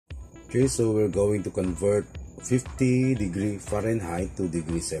Okay, so we're going to convert 50 degree Fahrenheit to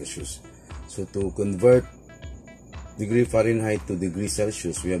degree Celsius. So to convert degree Fahrenheit to degree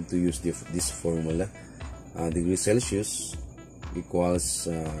Celsius, we have to use this formula. Degree Celsius equals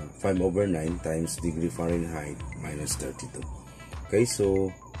 5/9 times degree Fahrenheit minus 32. Okay,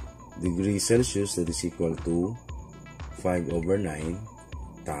 so degree Celsius, that is equal to 5/9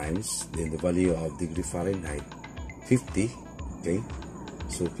 times then the value of degree Fahrenheit 50. Okay,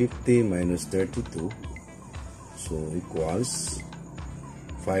 so 50 minus 32, so equals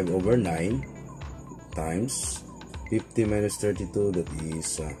 5/9 times 50 minus 32, that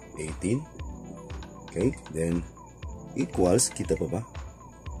is 18. Okay, then equals, kita pa ba?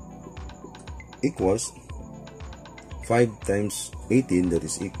 Equals 5 times 18, that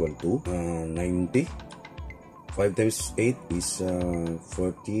is equal to 90. 5 times 8 is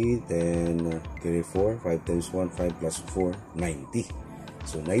 40, then carry 4, 5 times 1, 5 plus 4, 90.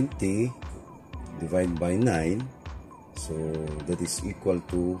 So 90 divided by 9, so that is equal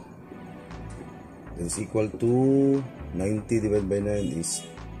to 90 divided by 9 is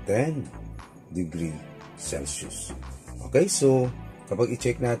 10 degree Celsius. Okay, so kapag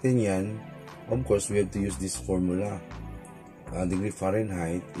i-check natin yan, of course we have to use this formula. Degree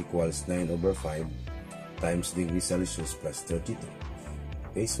Fahrenheit equals 9/5 times degree Celsius plus 32.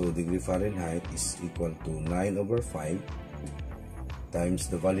 Okay, so degree Fahrenheit is equal to 9/5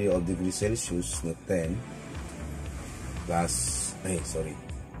 times the value of degree Celsius na 10 plus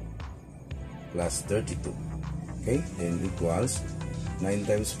 32. Okay, then equals 9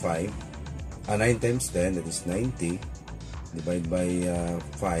 times 5, 9 times 10, that is 90, divided by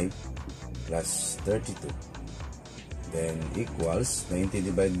 5 plus 32. Then equals 90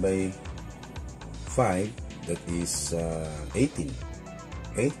 divided by 5, that is 18.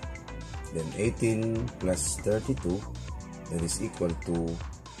 Okay, then 18 plus 32, that is equal to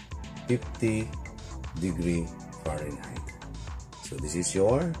 50 degree Fahrenheit. So this is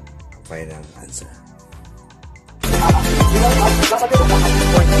your final answer.